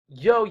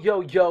Yo,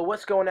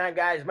 what's going on,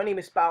 guys? My name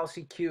is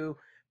Poulocq.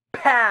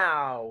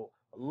 Pow!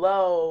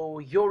 Low,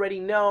 you already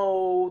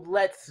know.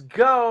 Let's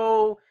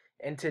go!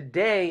 And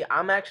today,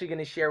 I'm actually going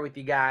to share with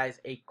you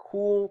guys a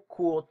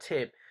cool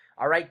tip.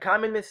 All right,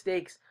 common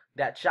mistakes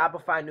that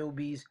Shopify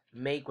newbies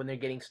make when they're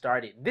getting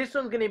started. This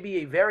one's going to be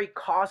a very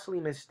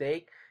costly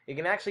mistake. It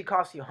can actually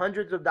cost you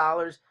hundreds of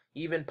dollars,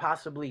 even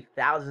possibly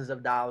thousands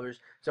of dollars.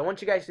 So I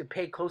want you guys to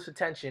pay close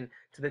attention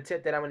to the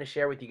tip that I'm going to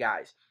share with you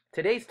guys.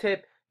 Today's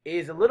tip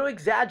is a little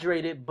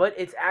exaggerated, but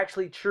it's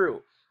actually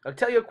true. I'll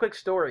tell you a quick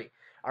story.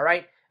 All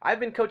right. I've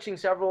been coaching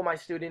several of my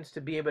students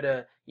to be able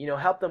to,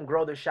 help them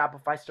grow their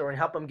Shopify store and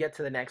help them get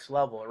to the next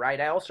level,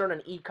 right? I also run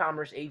an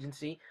e-commerce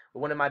agency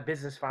with one of my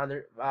business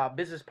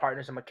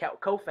partners. I'm a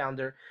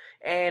co-founder,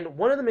 and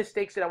one of the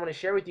mistakes that I want to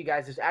share with you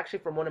guys is actually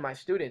from one of my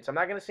students. I'm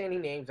not gonna say any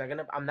names.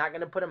 I'm not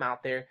gonna put them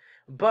out there,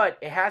 but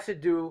it has to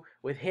do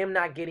with him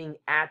not getting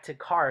add to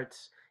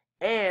carts,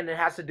 and it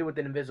has to do with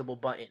an invisible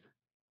button.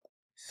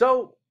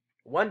 So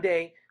one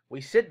day we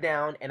sit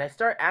down and I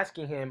start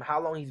asking him how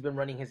long he's been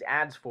running his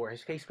ads for,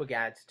 his Facebook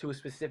ads to a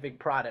specific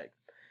product.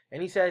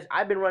 And he says,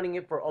 I've been running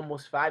it for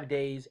almost 5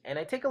 days. And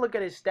I take a look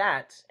at his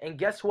stats, and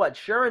guess what?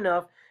 Sure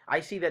enough, I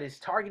see that his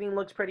targeting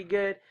looks pretty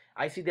good.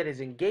 I see that his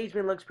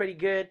engagement looks pretty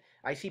good.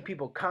 I see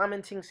people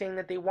commenting saying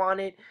that they want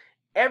it.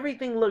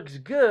 Everything looks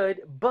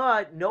good,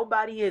 but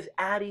nobody is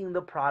adding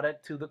the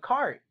product to the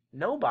cart.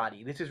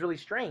 Nobody. This is really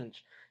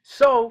strange.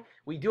 So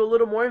we do a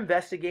little more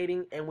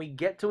investigating and we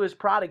get to his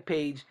product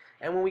page.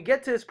 And when we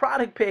get to his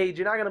product page,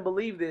 you're not going to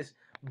believe this,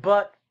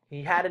 but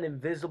he had an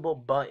invisible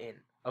button.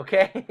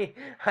 Okay?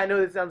 I know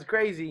this sounds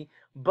crazy,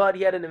 but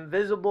he had an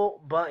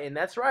invisible button.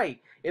 That's right.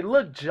 It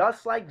looked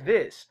just like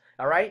this.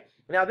 All right?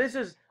 Now, this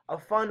is a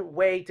fun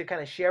way to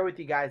kind of share with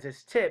you guys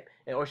this tip,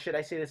 or should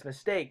I say this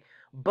mistake.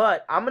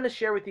 But I'm going to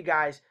share with you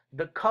guys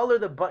the color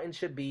the button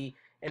should be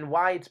and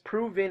why it's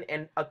proven,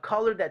 and a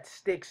color that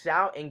sticks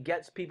out and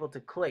gets people to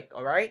click.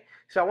 All right,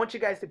 so I want you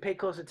guys to pay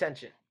close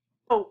attention.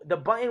 So the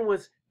button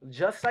was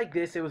just like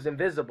this. It was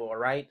invisible. All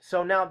right,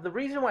 so now the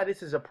reason why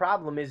this is a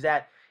problem is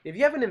that if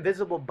you have an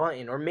invisible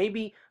button, or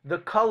maybe the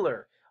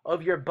color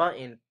of your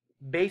button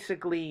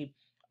basically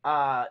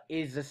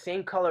is the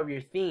same color of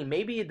your theme,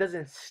 maybe it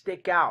doesn't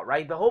stick out,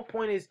 right? The whole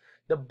point is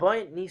the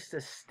button needs to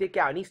stick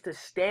out. It needs to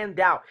stand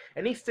out.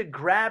 It needs to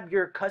grab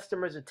your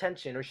customer's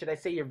attention, or should I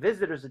say your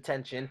visitor's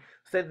attention,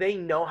 so they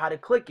know how to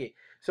click it.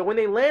 So when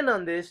they land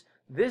on this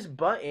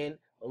button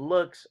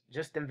looks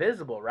just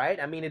invisible, right?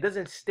 I mean, it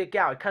doesn't stick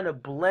out. It kind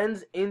of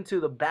blends into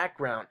the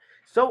background.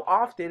 So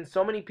often,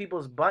 so many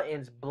people's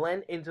buttons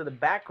blend into the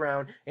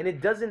background and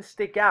it doesn't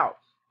stick out.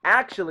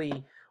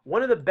 Actually,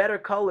 one of the better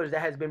colors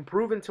that has been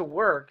proven to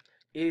work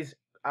is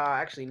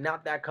actually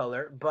not that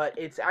color, but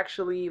it's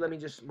actually, let me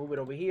just move it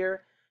over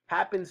here,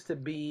 happens to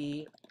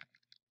be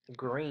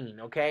green.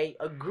 Okay,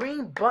 a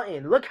green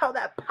button. Look how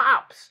that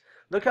pops.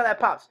 Look how that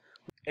pops.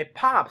 It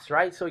pops,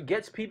 right? So it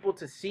gets people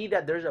to see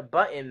that there's a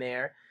button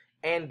there.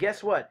 And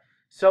guess what?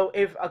 So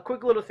if a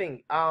quick little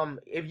thing,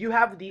 if you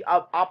have the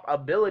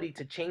ability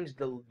to change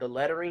the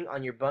lettering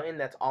on your button,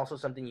 that's also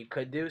something you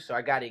could do. So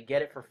I got to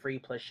get it for free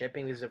plus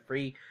shipping. This is a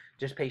free,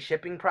 just pay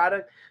shipping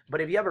product. But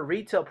if you have a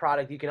retail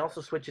product, you can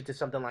also switch it to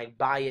something like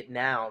buy it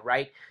now,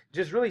 right?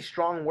 Just really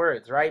strong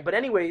words, right? But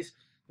anyways,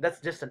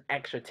 that's just an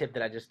extra tip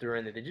that I just threw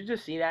in there. Did you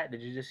just see that?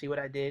 Did you just see what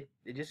I did?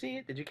 Did you see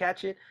it? Did you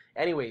catch it?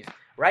 Anyways,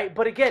 right?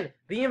 But again,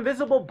 the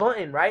invisible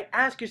button, right?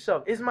 Ask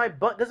yourself, does my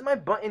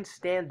button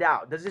stand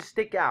out? Does it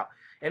stick out?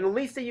 And the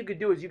least that you could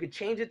do is you could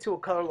change it to a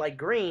color like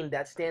green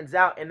that stands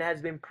out and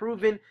has been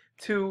proven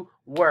to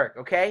work,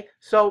 okay?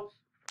 So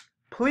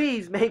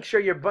please make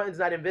sure your button's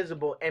not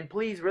invisible, and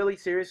please, really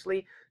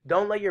seriously,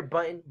 don't let your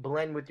button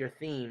blend with your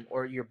theme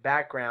or your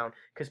background,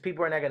 because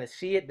people are not going to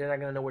see it. They're not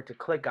going to know where to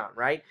click on,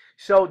 right?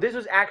 So this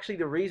was actually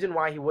the reason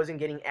why he wasn't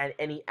getting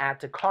any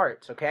add to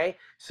carts, okay?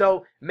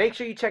 So make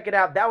sure you check it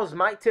out. That was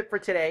my tip for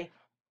today.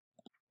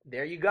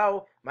 There you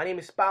go. My name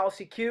is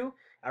PoulocQ.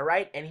 All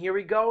right, and here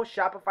we go.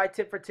 Shopify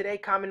tip for today.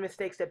 Common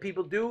mistakes that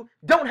people do.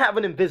 Don't have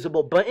an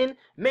invisible button.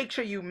 Make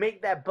sure you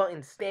make that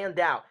button stand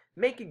out.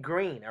 Make it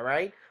green, all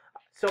right?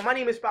 So my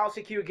name is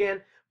PoulocQ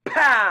again.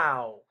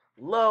 Pow!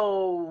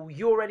 Low,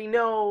 you already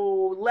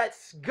know.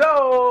 Let's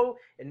go.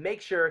 And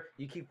make sure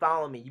you keep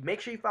following me. Make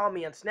sure you follow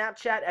me on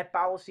Snapchat at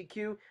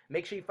PoulocQ.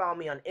 Make sure you follow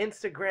me on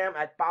Instagram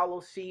at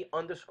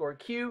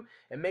PaoloC_Q.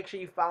 And make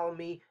sure you follow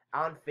me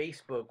on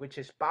Facebook, which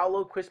is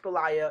Paulo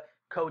Quispalaya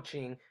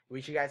Coaching,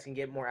 which you guys can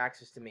get more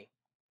access to me.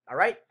 All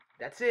right,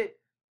 that's it.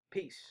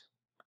 Peace.